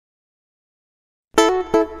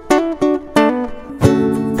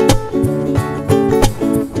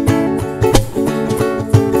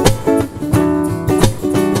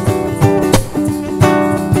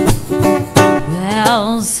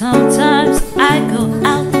I go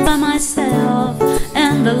out by myself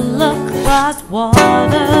and I look across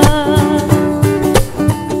water,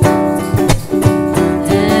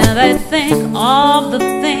 and I think of the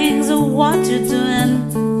things of what you're doing.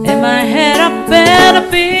 In my head I paint a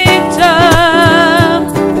picture.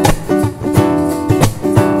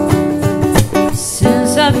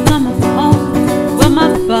 Since I've come home, well my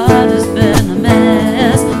body's been a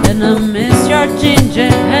mess, and I miss your ginger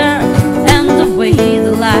hair and the way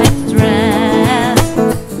you like to dress.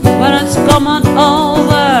 But it's coming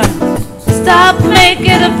over, stop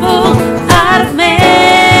making a fool out of me.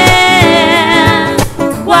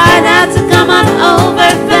 Why not to come on over,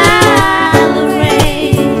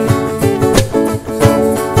 Valerie?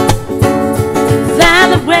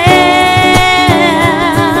 Valerie,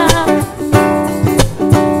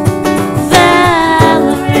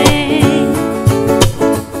 Valerie.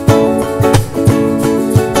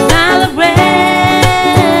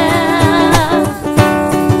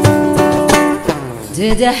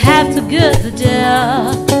 Did you have to get the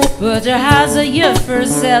deal? Put your house on your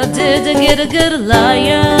first sale. Did you get a good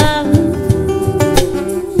lawyer?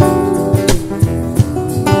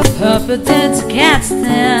 Hope you did you can't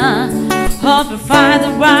stand. Hope you find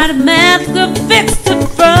the right man to fix it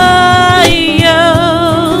for you.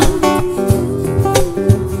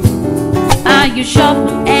 Are you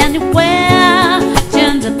shopping anywhere?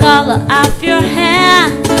 Change the color of your hair.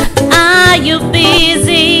 Are you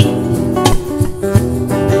busy?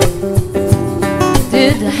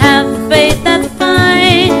 Did you have the faith that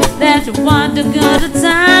fine that you want to go to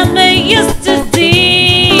time they used to